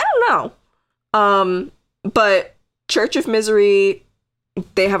guess? I don't know. But Church of Misery,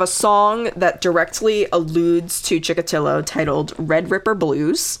 they have a song that directly alludes to Chikatilo titled Red Ripper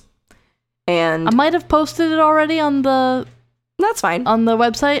Blues. And I might have posted it already on the that's fine.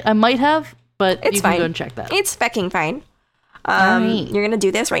 website. I might have, but It's you can fine. go and check that. It's fecking fine. Alright. You're gonna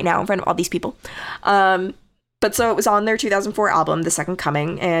do this right now in front of all these people. But so it was on their 2004 album, The Second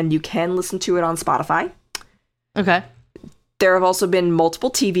Coming, and you can listen to it on Spotify. Okay. There have also been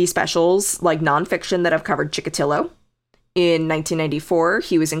multiple TV specials, like nonfiction, that have covered Chikatilo. In 1994,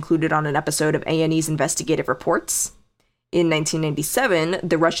 he was included on an episode of A&E's Investigative Reports. In 1997,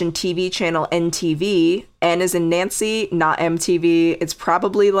 the Russian TV channel NTV, N as in Nancy, not MTV. It's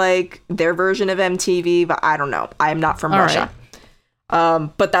probably like their version of MTV, but I don't know. I am not from All Russia.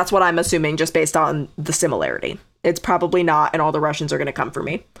 But that's what I'm assuming just based on the similarity. It's probably not, and all the Russians are going to come for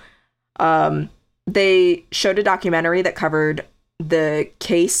me. They showed a documentary that covered the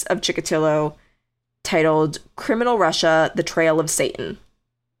case of Chikatilo titled Criminal Russia, The Trail of Satan.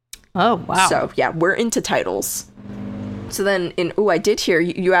 Oh, wow. So, yeah, we're into titles. So then I did hear,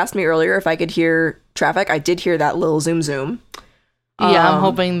 you asked me earlier if I could hear traffic. I did hear that little zoom zoom. Yeah, I'm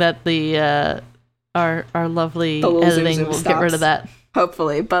hoping that the our lovely editing zoom will stops. get rid of that.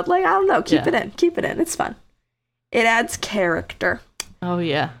 Hopefully, but like, I don't know, keep Yeah. it in. It's fun. It adds character. Oh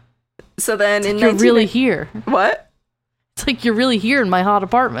yeah. So then in You're really here. What? It's like you're really here in my hot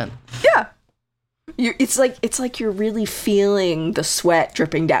apartment. Yeah. It's like you're really feeling the sweat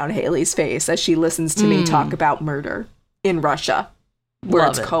dripping down Haley's face as she listens to me talk about murder in Russia, where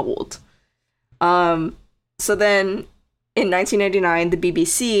Love it's it. cold. So then in 1999, the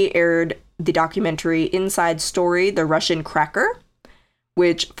BBC aired the documentary Inside Story, The Russian Cracker,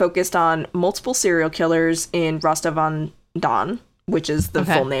 which focused on multiple serial killers in Rostov-on-Don, which is the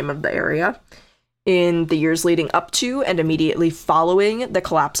full name of the area, in the years leading up to and immediately following the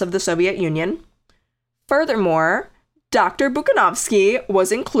collapse of the Soviet Union. Furthermore, Dr. Bukhanovsky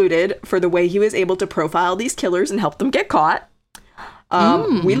was included for the way he was able to profile these killers and help them get caught.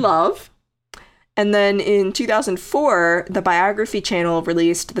 We love. And then in 2004, the Biography Channel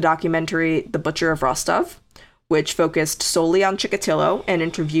released the documentary The Butcher of Rostov, which focused solely on Chikatilo and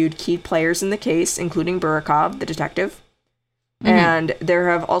interviewed key players in the case, including Burakov, the detective. And there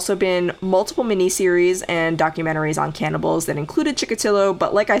have also been multiple miniseries and documentaries on cannibals that included Chikatilo,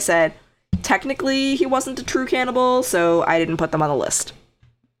 but like I said, technically he wasn't a true cannibal, so I didn't put them on the list.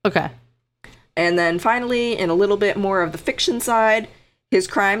 Okay. And then finally, in a little bit more of the fiction side, his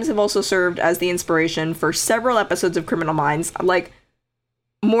crimes have also served as the inspiration for several episodes of Criminal Minds, like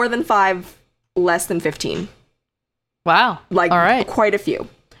more than 5, less than 15. Wow. Like, all right. quite a few.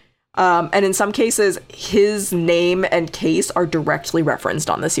 And in some cases, his name and case are directly referenced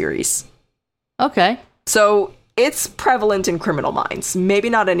on the series. Okay. So it's prevalent in criminal minds. Maybe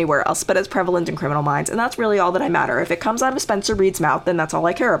not anywhere else, but it's prevalent in criminal minds, and that's really all that I matter. If it comes out of Spencer Reed's mouth, then that's all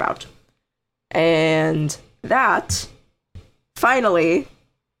I care about. And that, finally,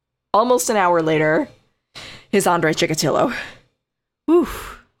 almost an hour later, is Andrei Chikatilo.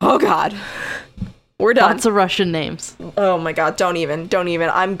 Oof. Oh God. We're done. Lots of Russian names. Oh my God, don't even.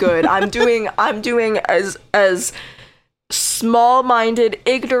 I'm good. I'm doing as small-minded,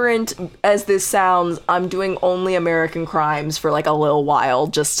 ignorant as this sounds, I'm doing only American crimes for like a little while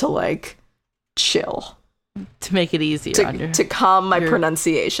just to like chill. To make it easier on you. To calm my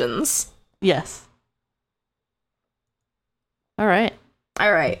pronunciations. Yes. All right.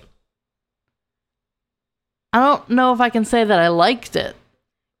 I don't know if I can say that I liked it.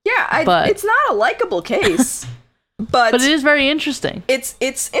 Yeah, but it's not a likable case. But it is very interesting. It's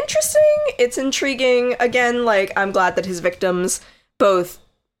interesting. It's intriguing. Again, like, I'm glad that his victims, both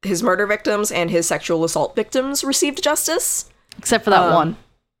his murder victims and his sexual assault victims, received justice. Except for that one.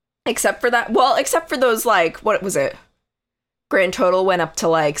 Except for that. Well, except for those, like, what was it? Grand total went up to,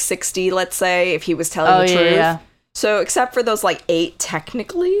 like, 60, let's say, if he was telling the truth. Yeah. So, except for those, like, 8,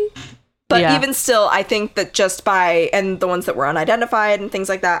 technically. But even still, I think that just by, and the ones that were unidentified and things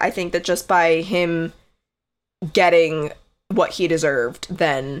like that, I think that just by him getting what he deserved,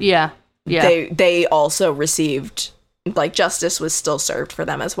 then they also received, like, justice was still served for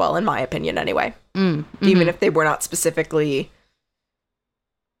them as well, in my opinion, anyway. Even if they were not specifically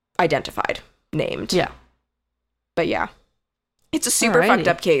identified, named. Yeah. But yeah. It's a super fucked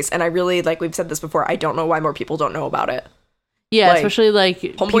up case, and I really, like we've said this before, I don't know why more people don't know about it. Yeah, like, especially, like,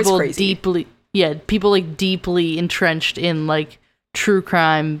 people crazy. people, like, deeply entrenched in, like, true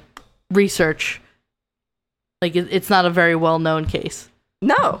crime research. Like, it's not a very well-known case.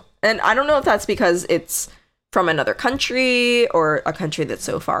 No, and I don't know if that's because it's from another country, or a country that's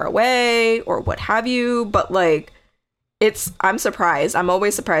so far away, or what have you, but, like, I'm surprised. I'm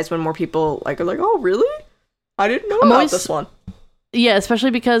always surprised when more people, like, are like, oh, really? I didn't know about this one. Yeah,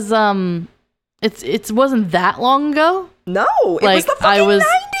 especially because, it wasn't that long ago. No, it was the fucking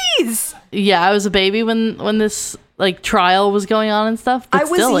 90s! Yeah, I was a baby when this, like, trial was going on and stuff. But I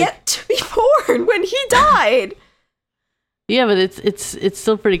was still, yet to be born when he died! Yeah, but it's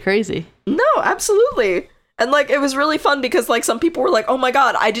still pretty crazy. No, absolutely. And, like, it was really fun because, like, some people were like, oh my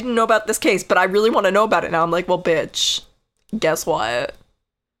God, I didn't know about this case, but I really want to know about it now. I'm like, well, bitch, guess what?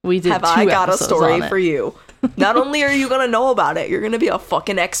 We did Have I got a story for you. Not only are you going to know about it, you're going to be a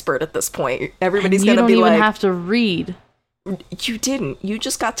fucking expert at this point. Everybody's going to be like... You don't even have to read. You didn't. You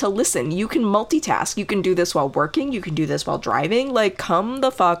just got to listen. You can multitask. You can do this while working. You can do this while driving. Like, come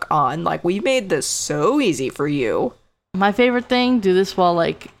the fuck on. Like, we made this so easy for you. My favorite thing, do this while,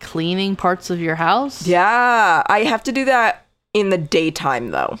 like, cleaning parts of your house. Yeah. I have to do that in the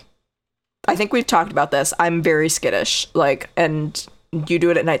daytime, though. I think we've talked about this. I'm very skittish. Like, and... you do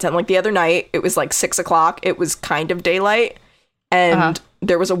it at nighttime. Like, the other night, it was like 6 o'clock. It was kind of daylight. And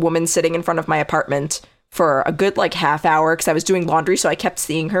there was a woman sitting in front of my apartment for a good, like, half hour because I was doing laundry. So I kept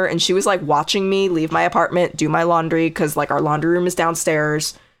seeing her. And she was, like, watching me leave my apartment, do my laundry, because, like, our laundry room is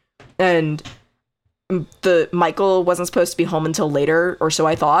downstairs. And Michael wasn't supposed to be home until later, or so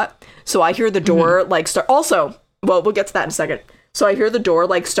I thought. So I hear the door, like, start. Also, well, we'll get to that in a second. So I hear the door,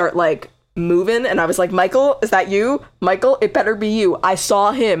 like, start, like, moving, and I was like, Michael, is that you? Michael, it better be you. I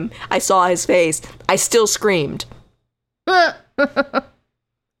saw him. I saw his face. I still screamed.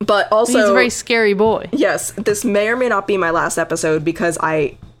 But also, he's a very scary boy. Yes, this may or may not be my last episode because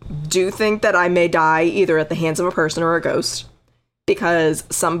I do think that I may die either at the hands of a person or a ghost, because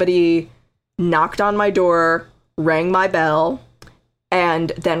somebody knocked on my door, rang my bell,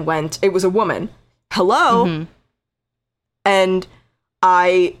 and then went, it was a woman, hello? And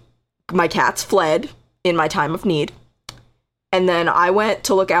my cats fled in my time of need. And then I went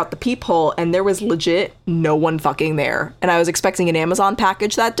to look out the peephole, and there was legit no one fucking there. And I was expecting an Amazon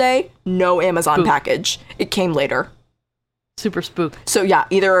package that day. No Amazon package. It came later. Super spook. So yeah,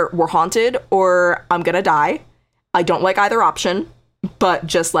 either we're haunted or I'm gonna die. I don't like either option, but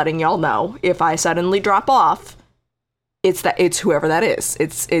just letting y'all know, if I suddenly drop off, it's whoever that is.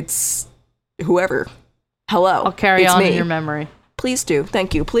 It's whoever. Hello. I'll carry on in your memory. Please do.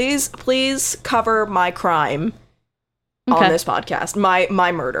 Thank you. Please cover my crime on this podcast.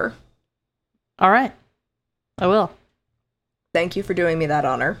 My murder. All right. I will. Thank you for doing me that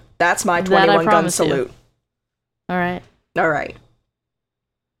honor. That's my 21 gun salute. All right. All right.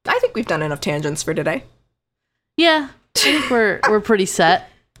 I think we've done enough tangents for today. Yeah. I think we're pretty set.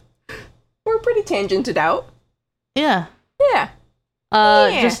 We're pretty tangented out. Yeah. Yeah.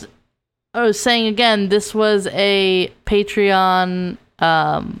 Just I was saying again, this was a Patreon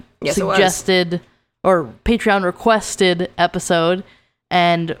suggested or Patreon requested episode,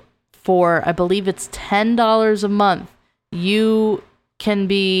 and for, I believe it's $10 a month, you can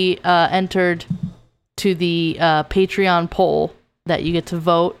be entered to the Patreon poll that you get to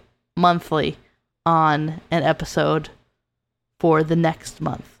vote monthly on an episode for the next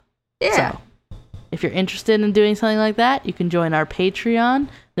month. Yeah. So, if you're interested in doing something like that, you can join our Patreon.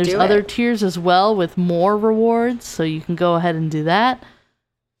 There's other tiers as well with more rewards, so you can go ahead and do that.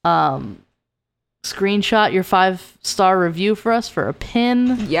 Screenshot your 5-star review for us for a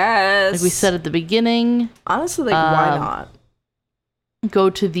pin. Yes. Like we said at the beginning. Honestly, why not?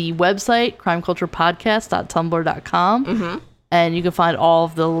 Go to the website, crimeculturepodcast.tumblr.com, Mm-hmm. and you can find all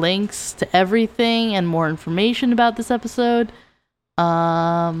of the links to everything and more information about this episode.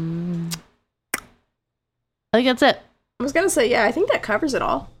 I think that's it. I was going to say, yeah, I think that covers it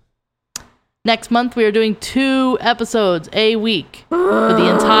all. Next month, we are doing 2 episodes a week for the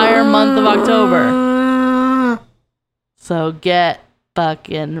entire month of October. So get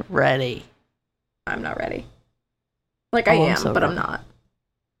fucking ready. I'm not ready. Like, I am, but I'm not.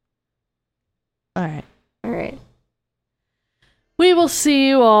 All right. All right. We will see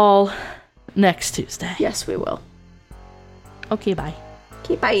you all next Tuesday. Yes, we will. Okay, bye.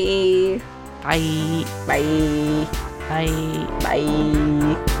 Okay, bye. Bye. Bye. Bye.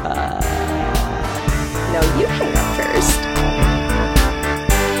 Bye. No, you hang